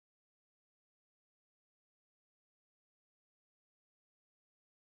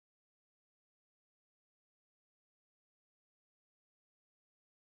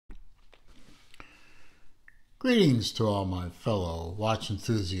Greetings to all my fellow watch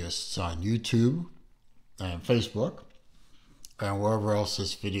enthusiasts on YouTube and Facebook and wherever else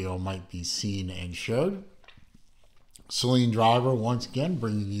this video might be seen and shared. Celine Driver once again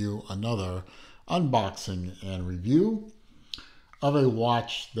bringing you another unboxing and review of a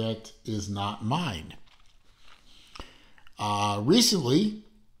watch that is not mine. Recently,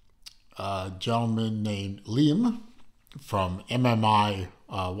 a gentleman named Liam from MMI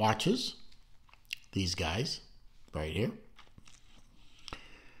watches, these guys right here,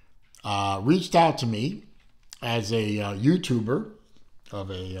 reached out to me as a YouTuber of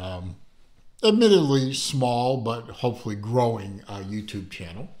a admittedly small but hopefully growing YouTube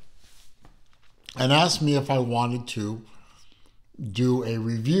channel, and asked me if I wanted to do a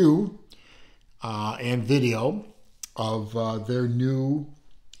review and video of their new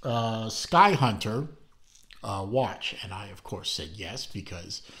Sky Hunter watch. And I of course said yes,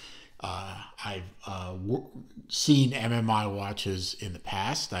 because I've seen MMI watches in the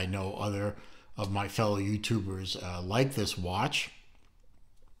past. I know other of my fellow YouTubers like this watch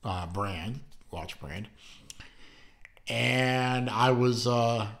brand, and I was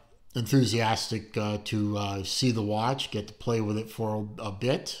enthusiastic to see the watch, get to play with it for a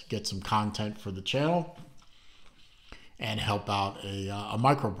bit, get some content for the channel, and help out a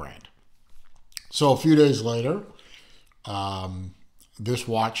micro brand. So a few days later, this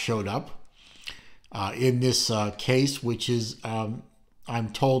watch showed up in this case, which is, I'm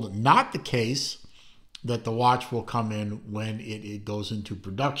told, not the case that the watch will come in when it goes into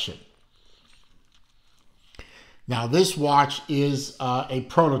production. Now, this watch is a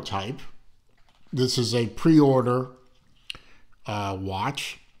prototype. This is a pre-order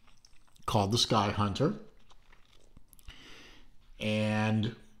watch called the Sky Hunter.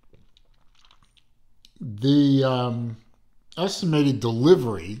 And the estimated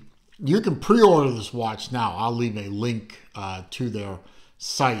delivery, you can pre-order this watch now. I'll leave a link to their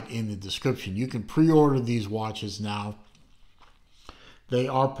site in the description. You can pre-order these watches now. They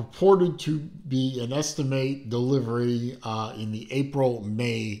are purported to be an estimate delivery in the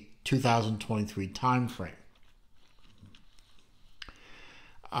April-May 2023 timeframe.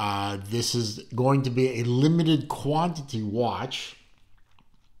 This is going to be a limited quantity watch.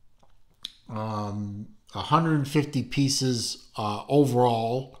 150 pieces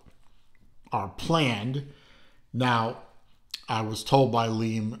overall are planned. Now, I was told by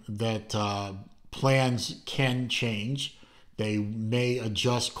Liam that plans can change. They may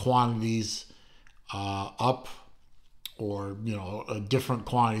adjust quantities up, or different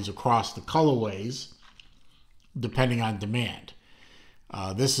quantities across the colorways depending on demand.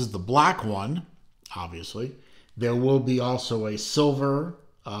 This is the black one, obviously. There will be also a silver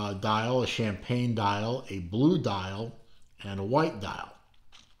dial, a champagne dial, a blue dial, and a white dial.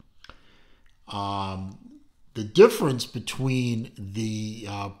 The difference between the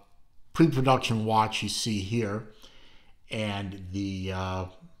pre-production watch you see here and the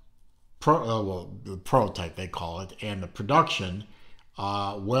the prototype, they call it, and the production,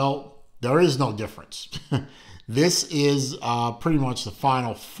 well, there is no difference. This is pretty much the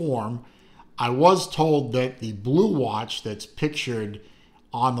final form. I was told that the blue watch that's pictured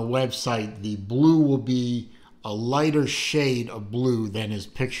on the website, the blue will be a lighter shade of blue than is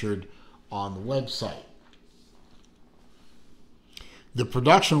pictured on the website. The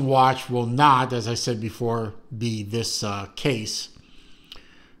production watch will not, as I said before, be this case,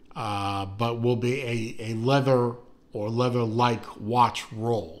 but will be a leather or leather-like watch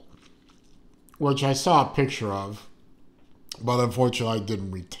roll, which I saw a picture of, but unfortunately I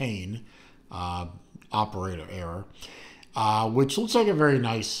didn't retain, operator error, which looks like a very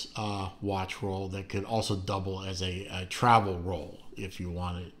nice watch roll that could also double as a travel roll if you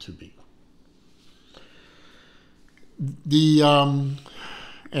want it to be. And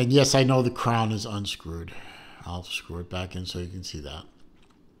yes, I know the crown is unscrewed. I'll screw it back in so you can see that.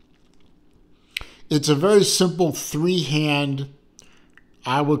 It's a very simple three-hand,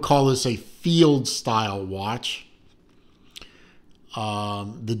 I would call this a field style watch.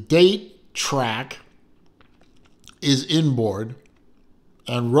 The date track is inboard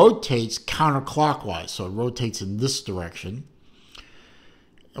and rotates counterclockwise. So it rotates in this direction,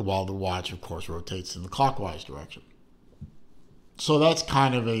 while the watch, of course, rotates in the clockwise direction. So that's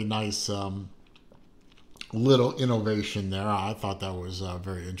kind of a nice little innovation there. I thought that was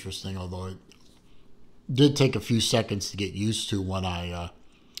very interesting, although it did take a few seconds to get used to when I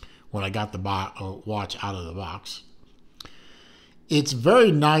got the watch out of the box. It's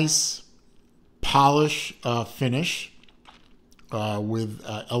very nice polish finish with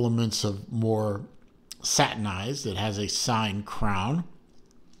elements of more satinized. It has a signed crown.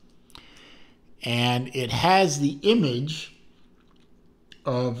 and it has the image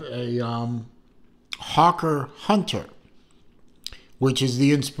of a Hawker Hunter, which is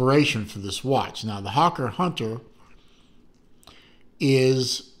the inspiration for this watch. Now, the Hawker Hunter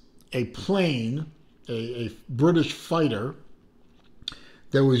is a plane, a British fighter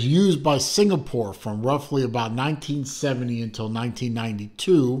that was used by Singapore from roughly about 1970 until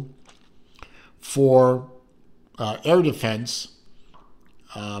 1992 for air defense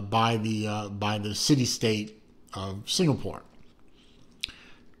by the city-state of Singapore.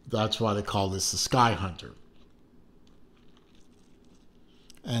 That's why they call this the Sky Hunter.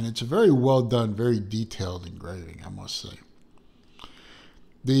 And it's a very well done, very detailed engraving, I must say.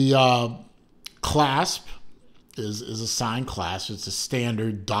 The clasp is a signed clasp. It's a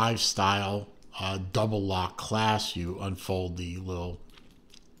standard dive style double lock clasp. You unfold the little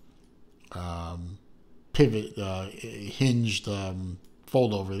pivot hinged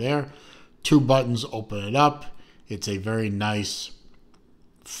fold over there. 2 buttons open it up. It's a very nice,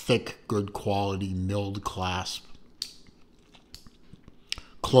 thick, good quality milled clasp.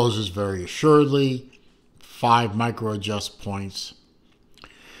 Closes very assuredly. 5 micro adjust points.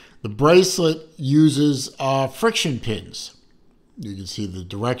 The bracelet uses friction pins. You can see the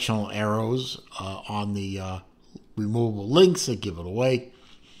directional arrows on the removable links that give it away.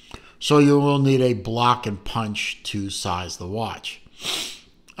 So you will need a block and punch to size the watch.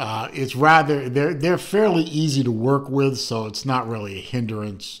 It's rather, they're fairly easy to work with, so it's not really a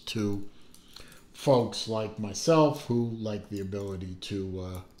hindrance to folks like myself who like the ability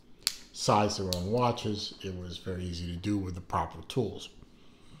to size their own watches. It was very easy to do with the proper tools.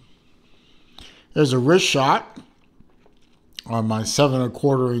 There's a wrist shot on my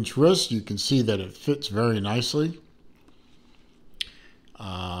 7¼ inch wrist. You can see that it fits very nicely.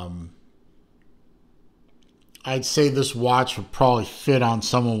 I'd say this watch would probably fit on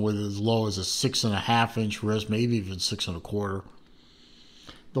someone with as low as a 6½ inch wrist, maybe even 6¼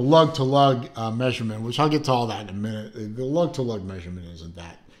 The lug-to-lug measurement, which I'll get to all that in a minute, the lug-to-lug measurement isn't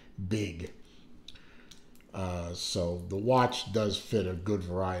that big. So the watch does fit a good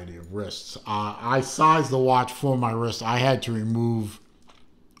variety of wrists. I sized the watch for my wrist. I had to remove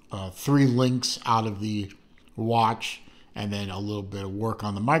 3 links out of the watch and then a little bit of work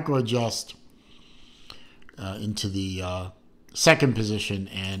on the micro adjust into the second position,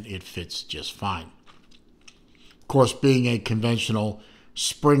 and it fits just fine. Of course, being a conventional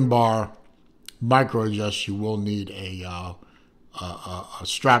spring bar micro adjust, you will need a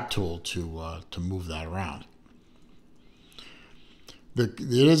strap tool to move that around. It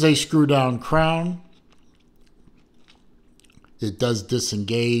is a screw down crown. It does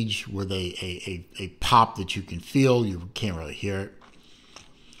disengage with a pop that you can feel. You can't really hear it.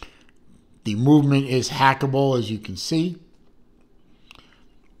 The movement is hackable, as you can see.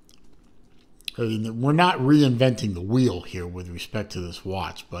 I mean, we're not reinventing the wheel here with respect to this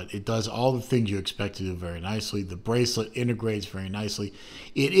watch, but it does all the things you expect to do very nicely. The bracelet integrates very nicely.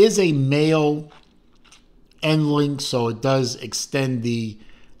 It is a male end link, so it does extend the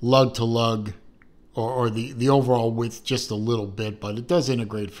lug-to-lug or the overall width just a little bit, but it does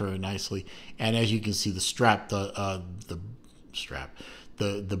integrate very nicely. And as you can see, the strap, the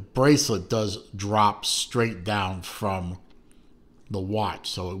bracelet does drop straight down from the watch,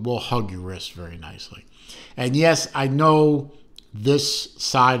 so it will hug your wrist very nicely. And yes, I know this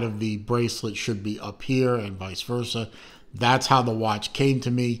side of the bracelet should be up here and vice versa. That's how the watch came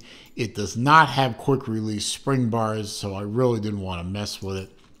to me. It does not have quick release spring bars, so I really didn't want to mess with it.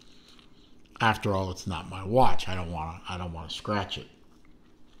 After all, it's not my watch. I don't want to scratch it.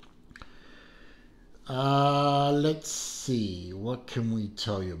 Let's see. What can we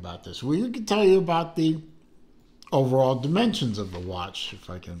tell you about this? We can tell you about the overall dimensions of the watch. If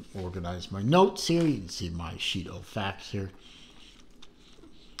I can organize my notes here, you can see my sheet of facts here.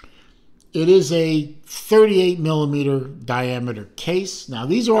 It is a 38 millimeter diameter case. Now,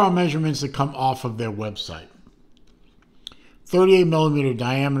 these are all measurements that come off of their website. 38 millimeter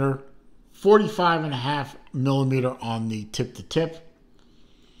diameter, 45.5 millimeter on the tip to tip,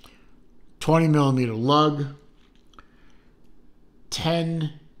 20 millimeter lug,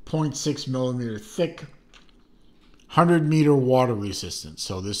 10.6 millimeter thick, 100 meter water resistance.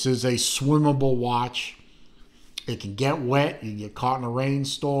 So this is a swimmable watch. It can get wet. You get caught in a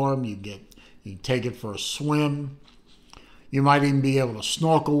rainstorm. You can take it for a swim. You might even be able to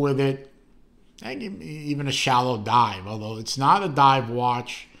snorkel with it. And even a shallow dive. Although it's not a dive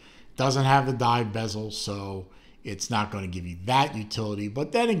watch, doesn't have the dive bezel, so it's not going to give you that utility.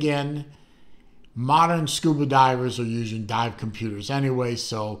 But then again, modern scuba divers are using dive computers anyway,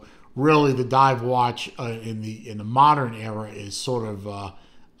 so really the dive watch in the modern era is sort of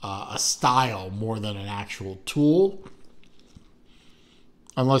a style more than an actual tool.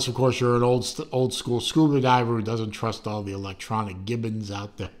 Unless, of course, you're an old school scuba diver who doesn't trust all the electronic gibbons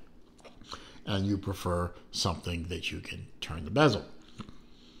out there, and you prefer something that you can turn the bezel.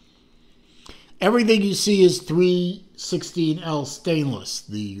 Everything you see is 316L stainless.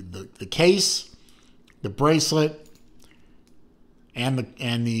 The case, the bracelet, and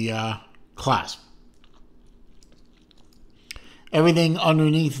the clasp. Everything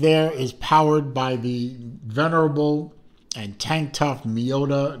underneath there is powered by the venerable and tank tough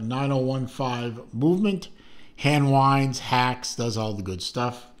Miyota 9015 movement. Hand winds, hacks, does all the good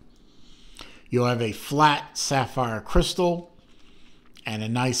stuff. You'll have a flat sapphire crystal and a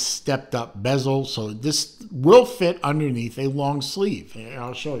nice stepped up bezel. So this will fit underneath a long sleeve.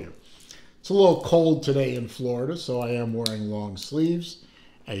 I'll show you. It's a little cold today in Florida, so I am wearing long sleeves.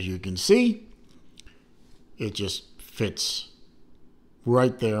 As you can see, it just fits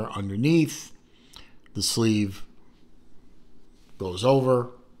right there underneath. The sleeve goes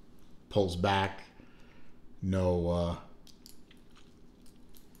over, pulls back, no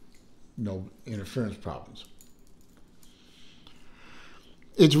interference problems.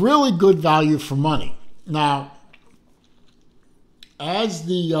 It's really good value for money. Now, as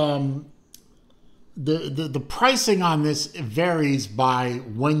the pricing on this varies by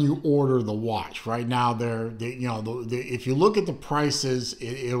when you order the watch. Right now, if you look at the prices,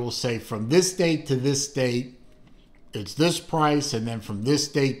 it will say from this date to this date, it's this price, and then from this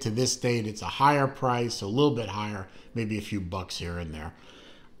date to this date, it's a higher price, a little bit higher, maybe a few bucks here and there.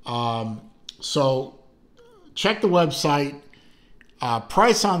 So check the website.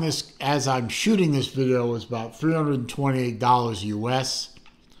 Price on this, as I'm shooting this video, is about $328 US.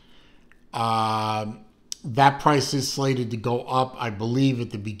 That price is slated to go up, I believe,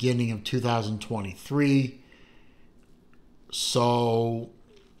 at the beginning of 2023. So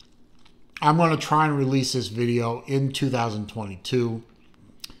I'm going to try and release this video in 2022.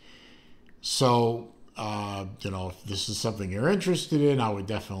 So, if this is something you're interested in, I would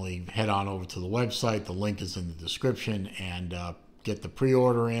definitely head on over to the website. The link is in the description, and get the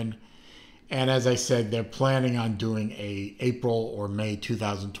pre-order in. And as I said, they're planning on doing a April or May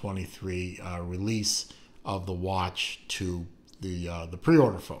 2023 release of the watch to the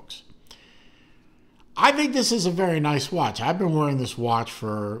pre-order folks. I think this is a very nice watch. I've been wearing this watch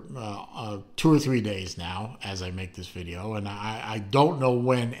for 2 or 3 days now as I make this video, and I don't know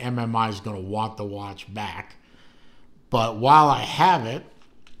when MMI is going to want the watch back. But while I have it,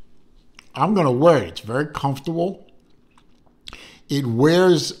 I'm going to wear it. It's very comfortable. It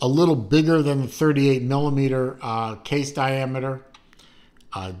wears a little bigger than the 38 millimeter case diameter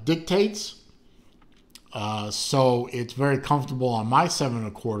dictates. So it's very comfortable on my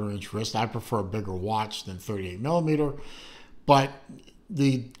 7¼ inch wrist. I prefer a bigger watch than 38 millimeter, but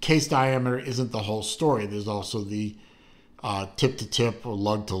the case diameter isn't the whole story. There's also the tip to tip or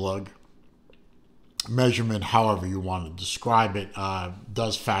lug to lug measurement, however you want to describe it,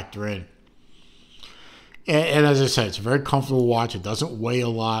 does factor in. And as I said, it's a very comfortable watch. It doesn't weigh a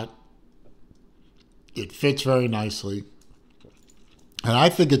lot. It fits very nicely. And I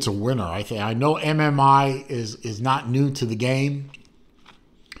think it's a winner. I know MMI is not new to the game.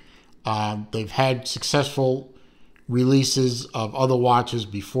 They've had successful releases of other watches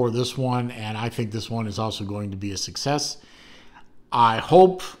before this one, and I think this one is also going to be a success. I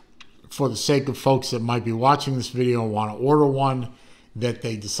hope, for the sake of folks that might be watching this video and want to order one, that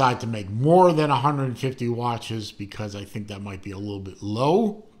they decide to make more than 150 watches, because I think that might be a little bit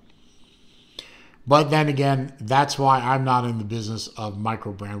low. But then again, that's why I'm not in the business of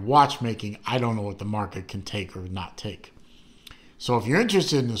micro-brand watchmaking. I don't know what the market can take or not take. So if you're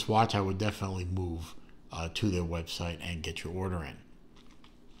interested in this watch, I would definitely move to their website and get your order in.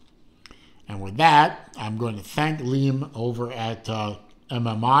 And with that, I'm going to thank Liam over at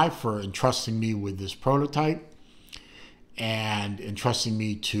MMI for entrusting me with this prototype and entrusting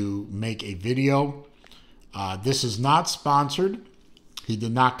me to make a video. This is not sponsored. He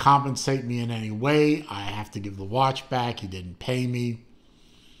did not compensate me in any way. I have to give the watch back. He didn't pay me.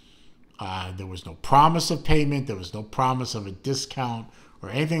 There was no promise of payment. There was no promise of a discount or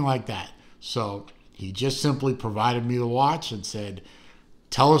anything like that. So he just simply provided me the watch and said,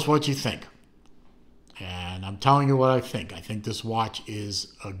 tell us what you think. And I'm telling you what I think. I think this watch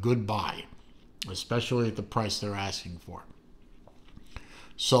is a good buy, especially at the price they're asking for.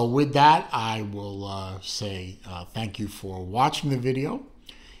 So with that, I will say thank you for watching the video.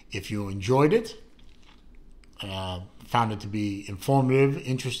 If you enjoyed it, found it to be informative,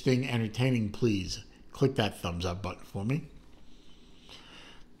 interesting, entertaining, please click that thumbs up button for me.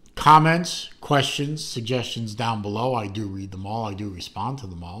 Comments, questions, suggestions down below. I do read them all. I do respond to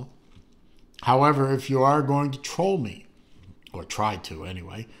them all. However, if you are going to troll me, or try to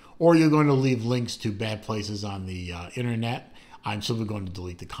anyway, or you're going to leave links to bad places on the internet, I'm simply going to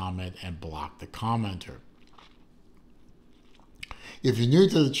delete the comment and block the commenter. If you're new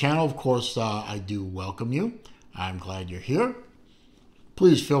to the channel, of course, I do welcome you. I'm glad you're here.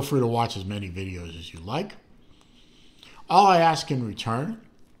 Please feel free to watch as many videos as you like. All I ask in return,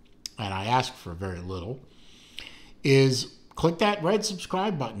 and I ask for very little, is click that red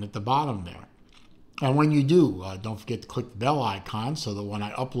subscribe button at the bottom there. And when you do, don't forget to click the bell icon so that when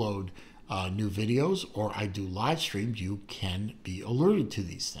I upload new videos or I do live streams, you can be alerted to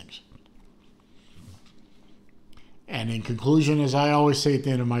these things. And in conclusion, as I always say at the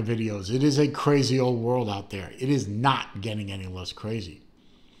end of my videos, it is a crazy old world out there. It is not getting any less crazy.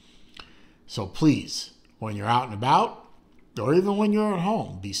 So please, when you're out and about, or even when you're at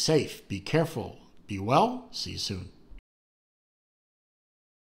home, be safe, be careful, be well. See you soon.